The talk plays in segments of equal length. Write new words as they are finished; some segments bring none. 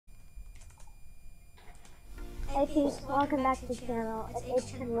Hey peeps, welcome back to the channel. It's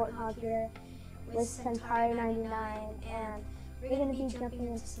H10 Warthog here with Centauri 99, and we're going to be jumping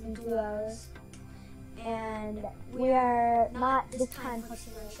into some duos. And we are not this time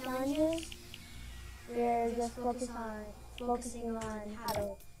posting race challenges. We're just focusing on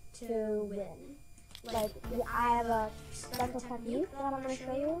how to win. Like, I have a special technique that I'm going to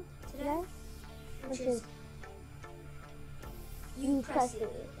show you today, which is you press E.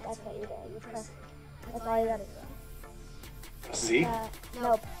 That's what you do. You press E. That's all you gotta do. Z?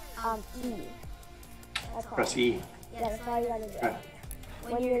 Nope. E. That's all. Press E. Yeah, that's all you gotta do. Right.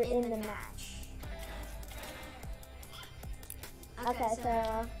 When you're in the match. Okay,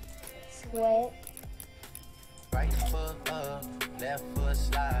 so switch. Right foot up, left foot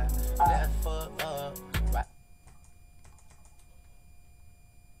slide, left foot up, right.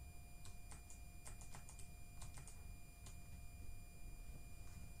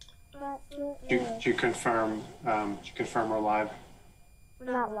 Do you confirm we're live?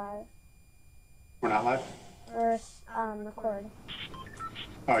 We're not live. We're not live? We're record.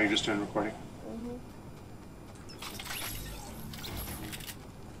 Oh, you're just doing recording?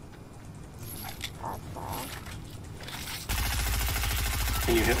 Okay.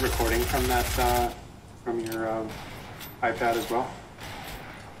 Can you hit recording from that, from your iPad as well?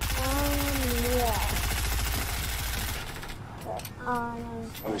 Yeah.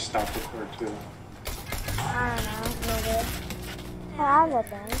 Oh, we stopped record too. I don't know, maybe. Hey, I have that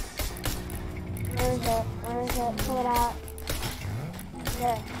thing. Where is it? Where is it? Pull it out.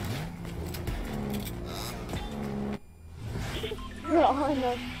 There. We're all in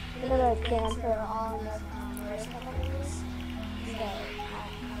the middle of the dance, we're all in the race companies. So,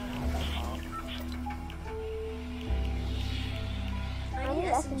 I need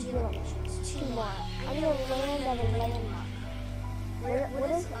SMG missions. 2 more. I need a land and a landmark. What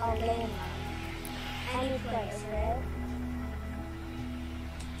is a landmark? Any place, right?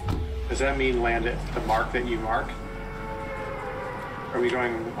 Does that mean land at the mark that you mark? Are we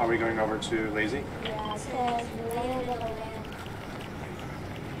going over to Lazy? Yeah, it says land and a landmark.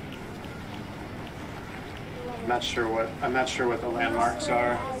 I'm not sure what the landmarks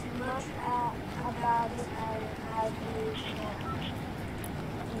are. As much about it as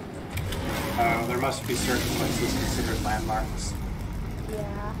you There must be certain places considered landmarks.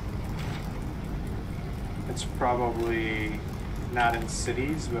 Yeah. It's probably not in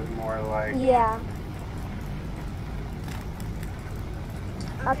cities, but more like... Yeah.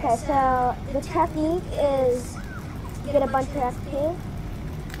 Okay, so the technique is you get a bunch of XP.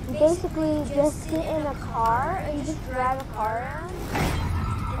 You basically just sit in a car, or you just drive a car around,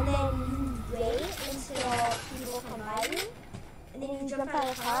 and then you wait until people come by you, and then you jump out of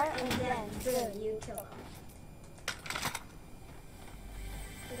the car, and then boom, you kill them.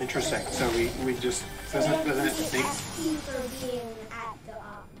 Interesting. So we just doesn't it think XP for being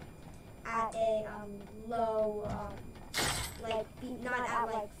at a low like not at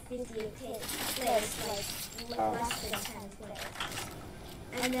like 50 place, like less than 10 place.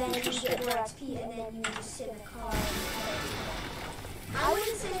 And then you get more XP, and then you just sit in the car and I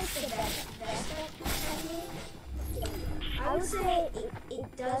wouldn't say it's the best technique. I would say it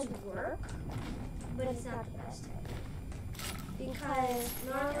does work, but it's not the best technique. Because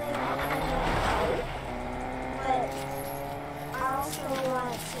normally I fight, but I also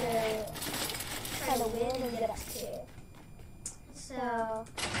want to try to win and get XP. So,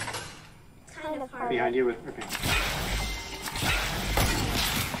 it's kind of hard. behind you with okay.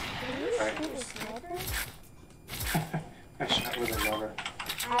 Did you shoot a sniper? I shot with a rubber.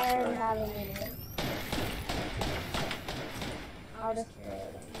 I already have a minute. I'll just carry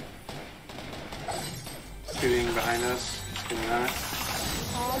it. Shooting behind us. Getting on it.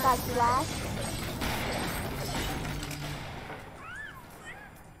 I got flash.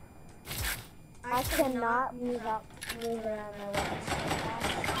 I cannot move around my legs.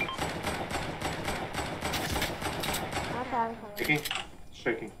 Okay, I'm coming. Shaking?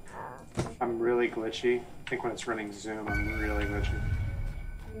 Shaking. I'm really glitchy. I think when it's running Zoom, I'm really glitchy.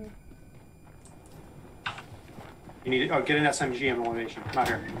 You need to, get an SMG emulation. Come out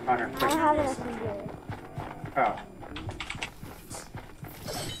here. Come out here. I Quick. don't have an SMG. Oh.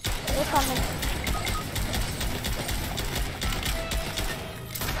 They're coming.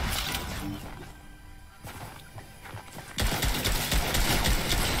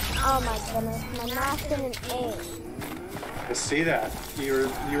 Oh my goodness, my mouse didn't aim. I see that. You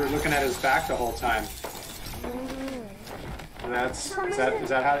were looking at his back the whole time. Is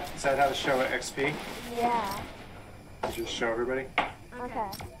that how to show XP? Yeah. Just show everybody. Okay.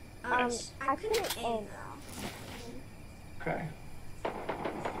 Nice. I couldn't aim though. Okay.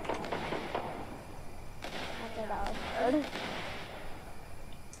 Okay, hard.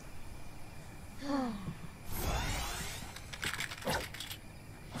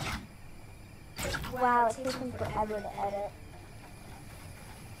 Wow, it takes me forever to edit.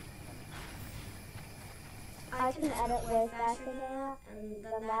 I can edit way faster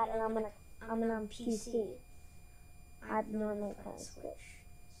than that, and I'm on PC. I'd normally play Switch.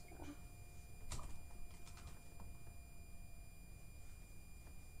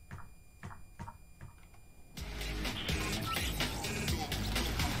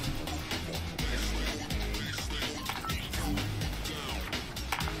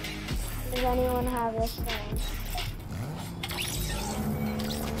 Does anyone have this thing?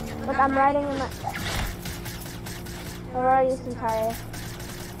 Look, I'm riding in my... Where are you, Centauri?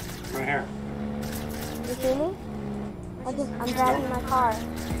 Right here. You see me? I'm driving my car.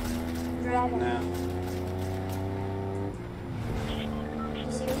 I'm driving. No.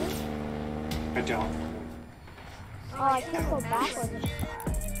 You see me? I don't. Oh, I can't go backwards.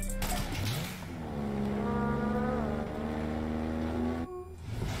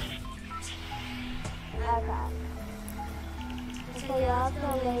 Okay. So you're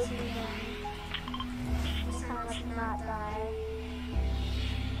also lazy then. This time let's not die.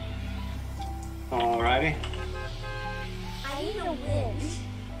 Alrighty. I need a win.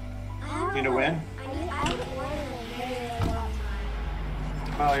 Need a win? I haven't won in a very, very long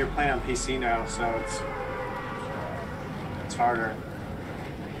time. Well, you're playing on PC now, so it's harder.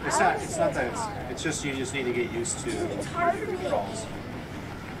 It's not that it's just you just need to get used to It's hard for me. controls.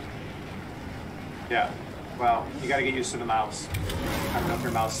 Yeah. Well, you got to get used to the mouse. I don't know if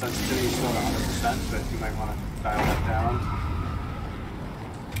your mouse sensitivity is still at 100%, but you might want to dial that down.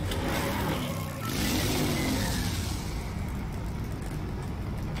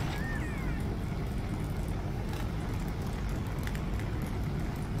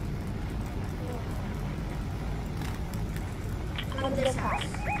 From this house.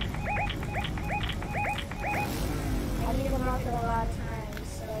 I need to mark it a lot of times,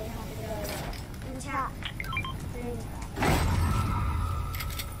 so you have to go and tap. Green tap.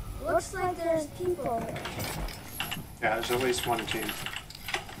 Looks like there's people here. Yeah, there's at least one team.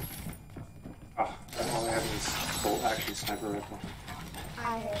 Oh, all I have is bolt action sniper rifle.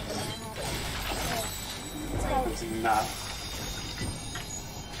 I hate it. It's That's like,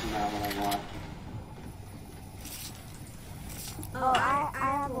 not what I want. oh, I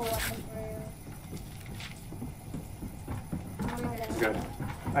have a weapon for you. Oh my goodness. Good.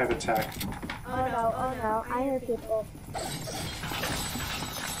 I have attack. Oh no, I hear people.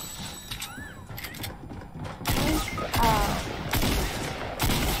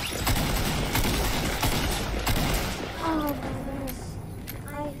 Oh my goodness. I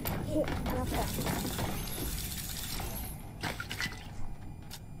hit nothing.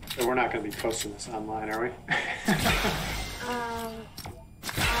 So we're not going to be posting this online, are we? I don't know.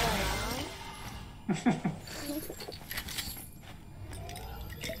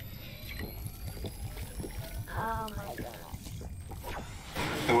 Oh my goodness.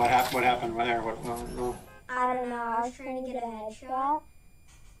 So what happened there? I don't know. I was trying to get a headshot.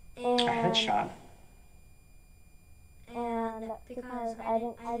 And A headshot? And because I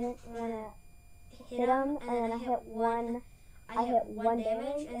didn't want to hit him, and then I hit one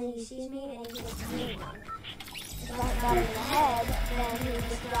damage, and then he sees me and he hits me. If I got him in the head, then he would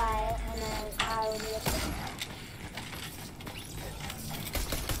just die, and then I would be okay.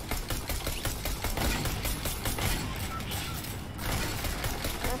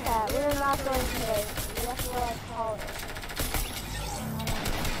 Okay, we're not going to this. That's what I call it.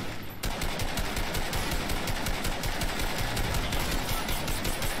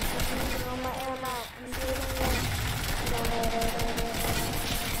 On my ammo, I'm shooting it.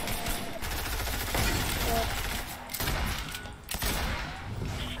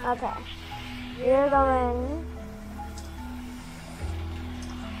 Okay, we're going.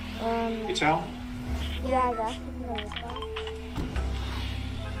 You tell? Yeah, I guess.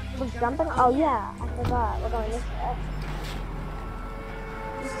 We're jumping? Oh yeah, I forgot. We're going this way.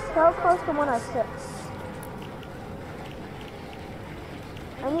 This is so close to 106.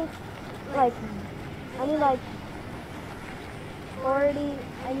 I need like 40,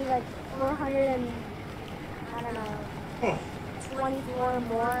 I need like 400 and, I don't know, 24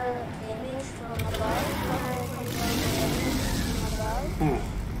 more damage from above. 424 more damage from above.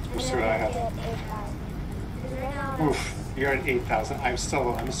 Let's see what I have. Right now, Oof, you're at 8,000. I'm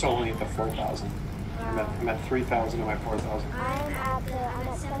still only at the 4,000. I'm at 3,000 and my 4,000. I'm at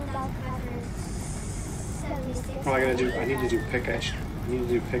 7,576. Well, I need to do pickaxe. I need to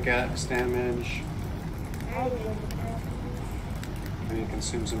do pickaxe damage. I did. I need to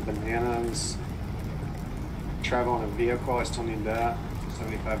consume some bananas. travel in a vehicle. I still need that.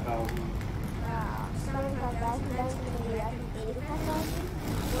 75,000. 75,000, that's going to be, I think, 85,000,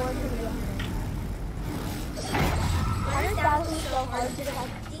 or it could be 100,000 is so hard because I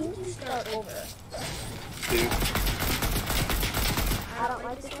think you start over. Yeah. I don't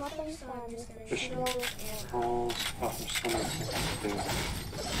like this weapon, so I'm just going to shoot it. Oh, there's so many things to do.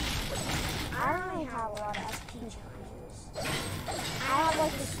 I don't really have a lot of SP challenges. I have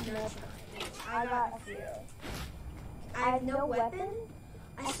like the snow challenges. I got a few. I have no weapon.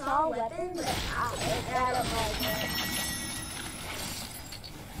 I saw a weapon, but I don't like it.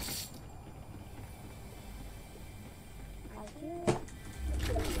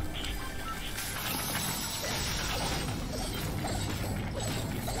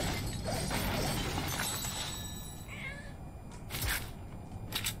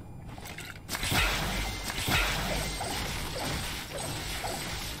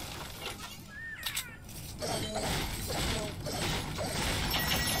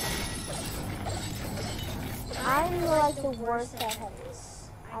 I'm like the worst at heavies.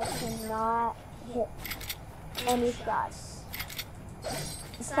 I cannot hit any shots.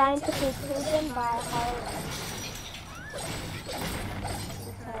 Scientifically proven by Halloween.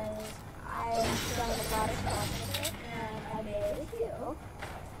 Because I've done a lot of shots with it, and I made a few.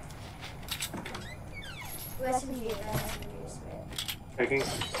 SMG, that's SMG. Taking?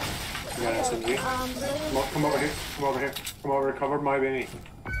 You got SMG? Come over here. Come over here. Come over. Cover my baby.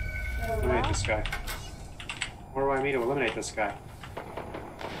 Eliminate this guy. Where do I mean to eliminate this guy?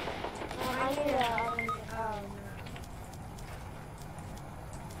 I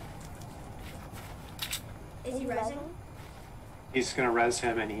need is he rezzing? He's gonna res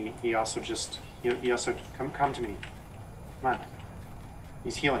him, and he also just he also come to me. Come on.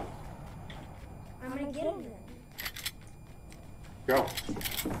 He's healing. I'm gonna get him then. Go.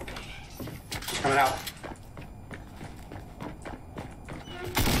 He's coming out.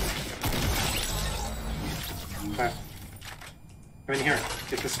 Okay. Come in here.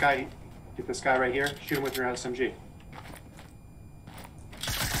 Get this guy. Get this guy right here. Shoot him with your SMG.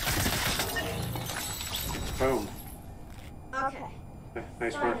 Boom. Okay.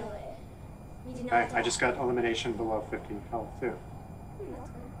 Nice work. You did not I just got elimination below 15 health too.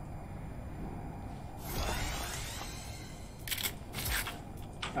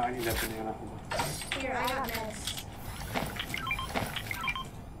 Oh, I need that banana. Here, I got meds.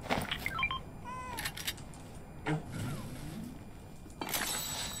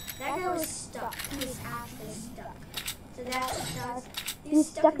 That guy was stuck. He was actually stuck. So that's He's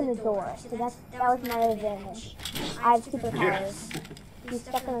stuck in the door, so that was my advantage. I have superpowers. He's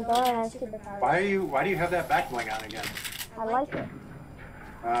stuck in the door and I have superpowers. Why do you have that back bling on again? I like it.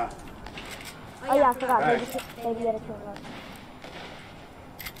 Ah. Oh yeah, I forgot. Right. Maybe get a turn up.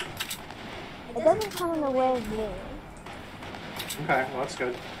 It doesn't come in the way of me. Okay, well that's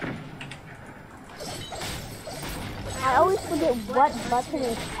good. I always forget what button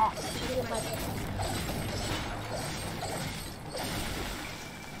is X to get my pick.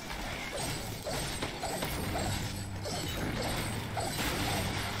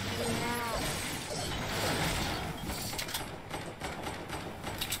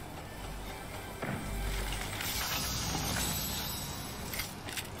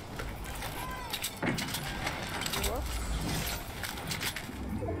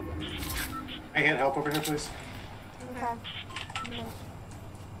 Hey, hand help over here, please. Okay.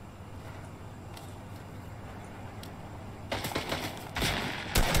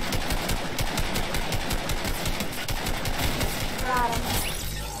 Got him.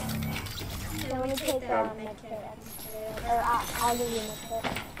 So let me take the medkit. Or I'll give you a medkit.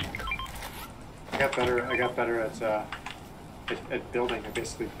 I got better at building. I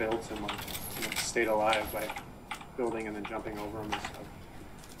basically built and stayed alive by building and then jumping over them and stuff.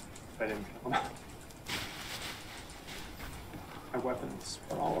 I didn't kill them. My weapons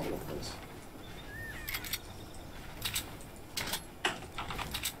are all over the place.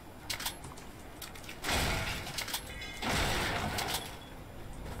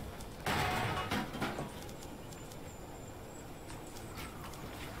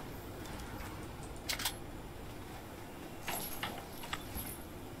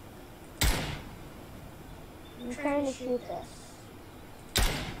 I'm trying to shoot this.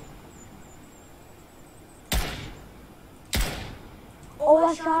 Oh,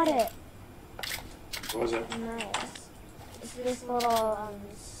 I shot it! What was it? Nice. It's this little,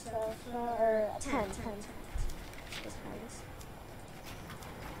 sofa, or tent. This one's.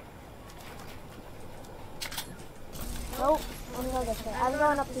 Nope, I'm gonna go this way. I'm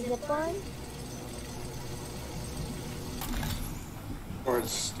going up the zip line.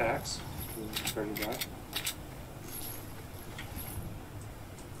 Towards stacks. 30 back.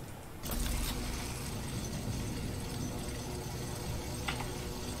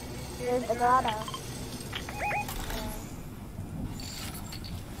 There's a grotto.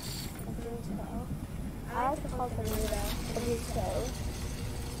 I like to call it a burrito.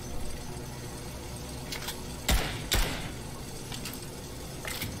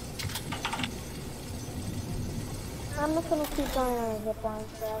 I'm just gonna keep going on a zip line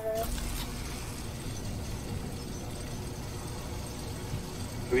forever.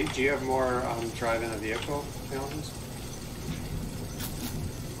 Do you have more driving a vehicle challenges?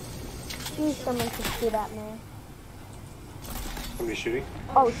 Please, someone should shoot at me. Somebody shooting?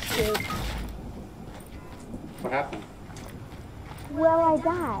 Oh, shoot. What happened? Well, I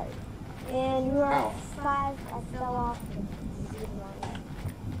died. And you were How? at 5, I fell off the zip line.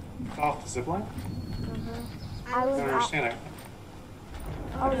 Off the zip line? I I was don't at, understand it.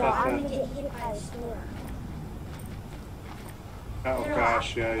 oh no, thought I'm that- gonna get hit by a storm. Oh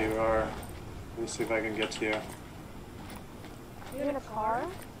gosh, yeah, you are. Let me see if I can get to you. You're in a car?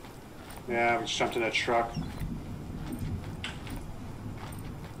 Yeah, I just jumped in a truck.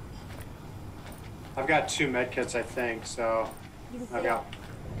 I've got 2 med kits, I think, so You I've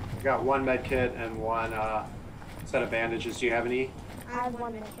got 1 med kit and 1 set of bandages. Do you have any? I have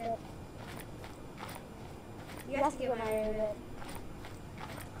 1 minute. You have to get my rabbit.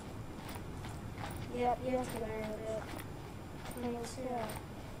 Yep, you have to get my rabbit. Let's do it.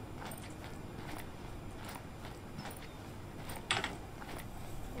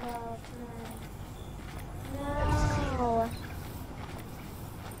 No.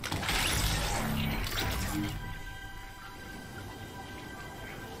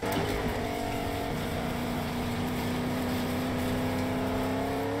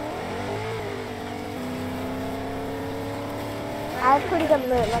 I have pretty good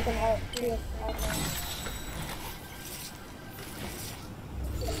loot, like an PS.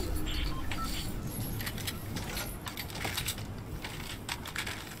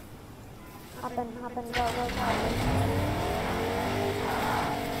 Hop in, go.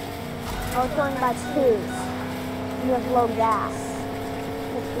 I was going by 2s. You have low gas.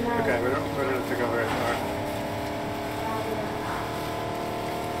 69. Okay, we don't have to go very far.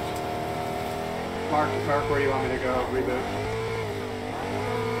 Mark, where do you want me to go? Reboot.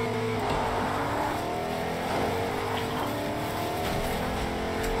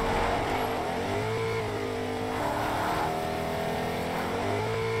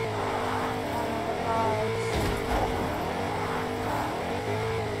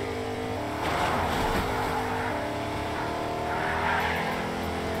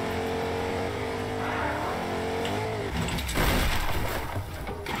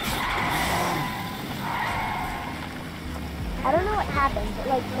 I don't know what happens. It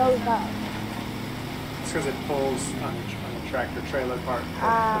like goes up. It's because it pulls on the tractor trailer part.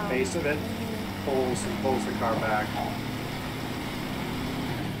 The base of it pulls the car back.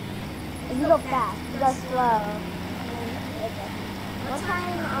 If you go fast, you go slow. One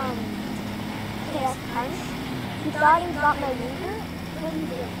time, KS Punch, he thought he got my user, but he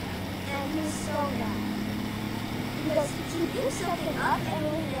didn't. And he was so mad. Because he did something up and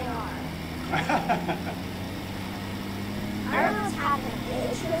then they are. I don't know what's happening.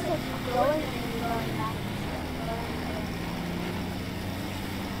 It's just like going and then going back.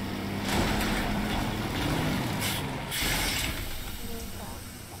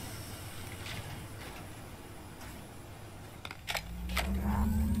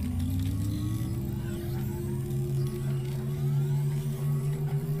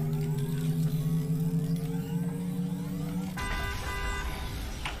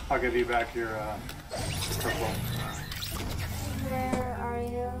 I'll give you back your purple. Where are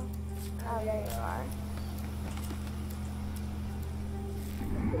you? Oh, there you are.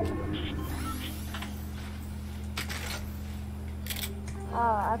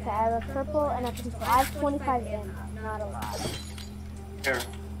 Oh, okay. I have a purple and a purple. I have 25 ammo, not a lot. Here.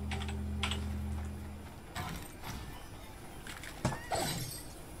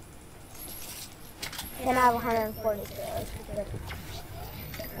 And I have 142.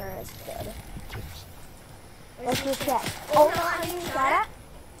 That's good. Let's just check. Oh, no, I mean, shot at?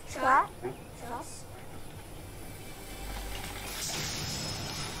 Shot? Shots?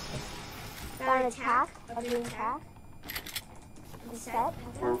 Got an attack? A green attack? Set?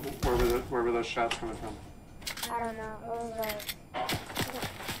 Where were those shots coming from? I don't know. It was like...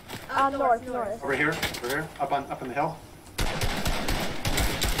 north. Over here? Up on the hill?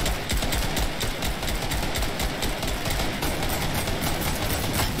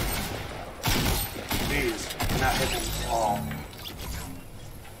 Jeez, I'm not hitting them at all.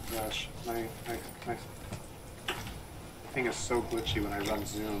 Gosh, my thing is so glitchy when I run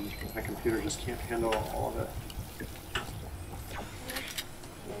Zoom. My computer just can't handle all of it.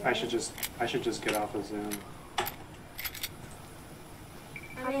 I should just get off of Zoom.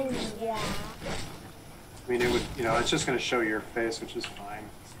 I mean, yeah. I mean, it would, you know, it's just going to show your face, which is fine.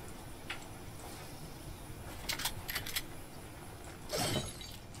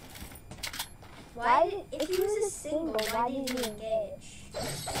 Why, if he was a single, why didn't he engage?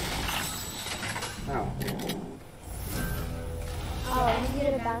 Oh. Oh, you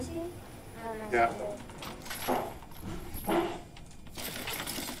get a bounty? Oh, nice. Yeah.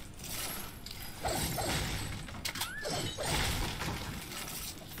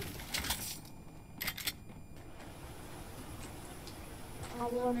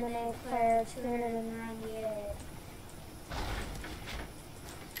 Eliminate player 298.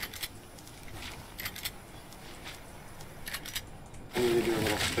 I need to do a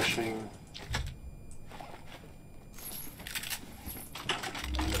little fishing.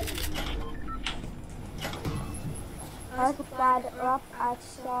 I was glad up I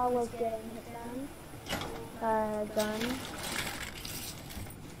saw was getting hit down. Gun.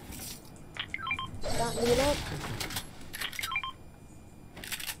 Don't need it.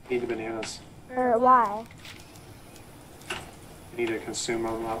 Need the bananas. Or why? I need to consume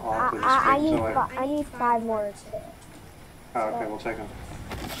them all I need 5 more too. Oh, okay, we'll take them.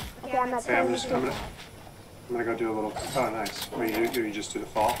 Okay, I'm at Okay, I'm 22. gonna go do a little. Oh, nice. Or you just do the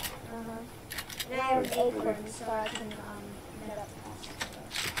fall. And I have acorns, so I can net up faster.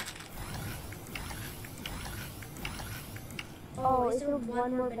 Oh, is there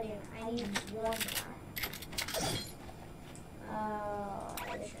one more banana? I need one more. Oh,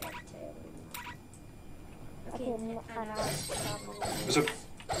 I wish I had 2. Okay, I know. So,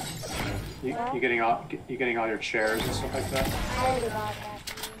 you getting all your chairs and stuff like that? I already got that.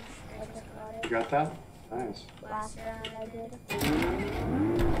 I just got You it. got that? Nice. Last round I did.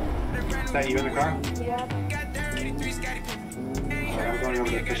 Is that you in the car? Yep. Alright, I'm going over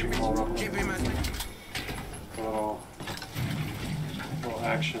to the fishing pole real quick. Little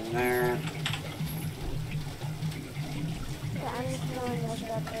action there. Yeah, I'm just throwing this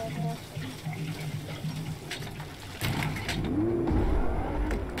up there.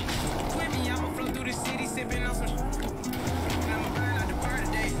 With me, I'ma flow through the city, sipping on some. And I'ma burn out the bar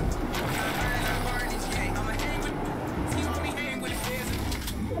today. I'ma burn out the bar in this game. I'ma hang with. You want me hang with the feds.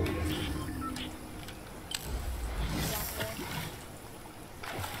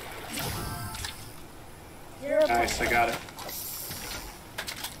 Nice, I got it.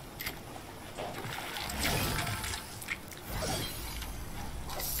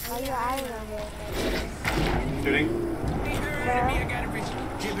 Oh, yeah, I remember it. Shooting?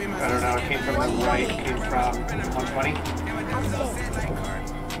 I don't know, it came from the right, it came from 120.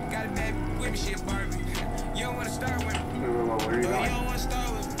 Whoa, where are you going?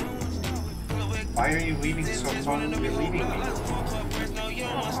 Why are you leaving so far? You're leaving me.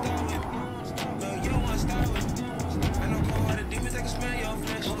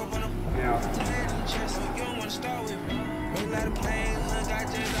 Yeah.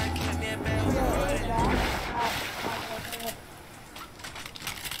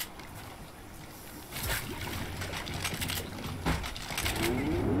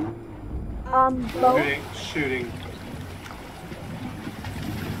 Boat. Shooting.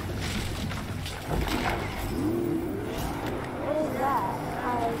 What is that?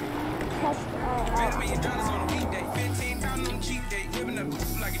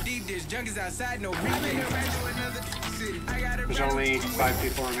 There's only 5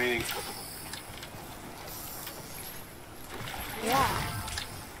 people remaining. Yeah.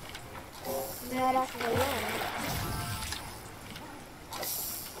 Might actually win.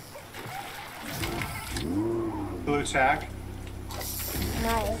 Blue tack.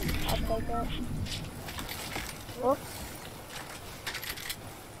 Nice. I'll take it. Whoops.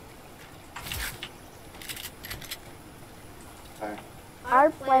 Okay. Our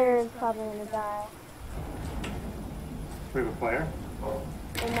player is probably gonna die. We have a player?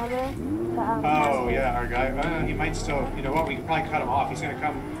 Remember? Oh, yeah, our guy. He might still. You know what? We can probably cut him off. He's gonna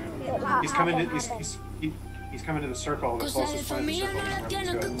come. He's coming to. He's coming to the circle. The closest point to the circle.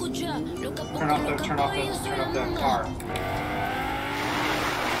 Turn off the car.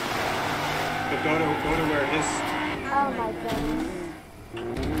 But go to where his. Oh my goodness.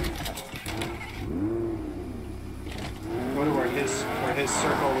 Go to where his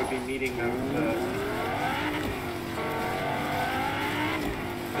circle would be meeting the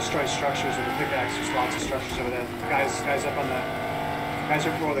destroy structures with the pickaxe. There's lots of structures over there. Guys up on the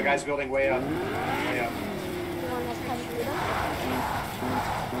the guy's building way up. Way up. The one that's coming through them?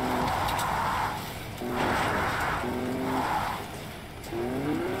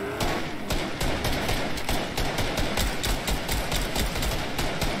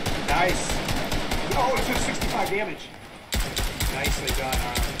 25 damage. Nicely done,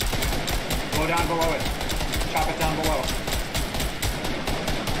 Arlen. Go down below it. Chop it down below.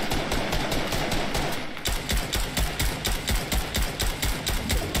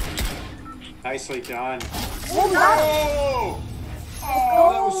 Nicely done. Oh!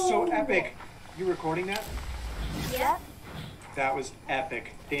 Oh, that was so epic. You recording that? Yep. That was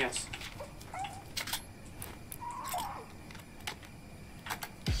epic. Dance.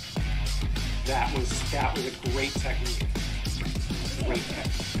 That was a great technique. Great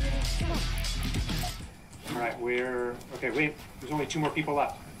technique. All right, okay, wait. There's only 2 more people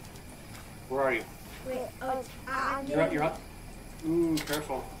left. Where are you? Wait, oh, I'm You're up. Ooh,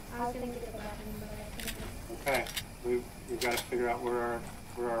 careful. I was gonna get the weapon, but I couldn't. Okay, we've got to figure out where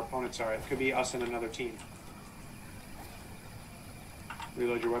our opponents are. It could be us and another team.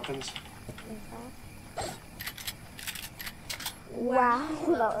 Reload your weapons.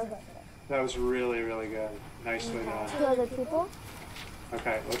 Wow. That was really, really good. Nicely done. 2 other people.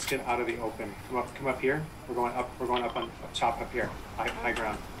 Okay, let's get out of the open. Come up here. We're going up on up top up here. High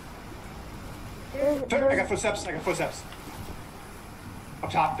ground. I got footsteps. Up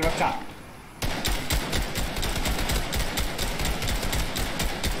top. They're up top.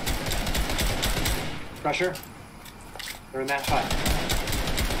 Pressure. They're in that hut.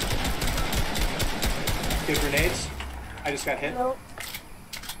 Get grenades. I just got hit. Nope.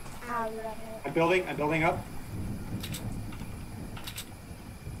 I'm building up.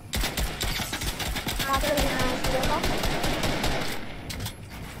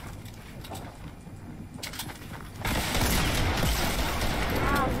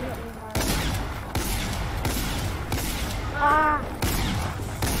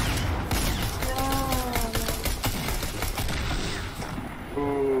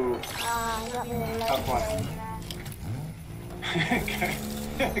 Ooh. Tough one.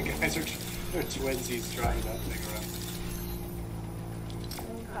 Guys they're twinsies driving that thing around.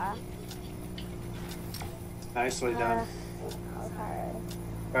 Okay. Nicely done. Okay.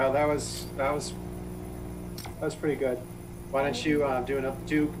 Well, that was pretty good. Why don't you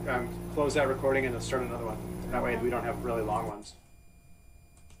close that recording and then start another one? That way we don't have really long ones.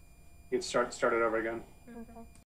 You can start it over again. Okay.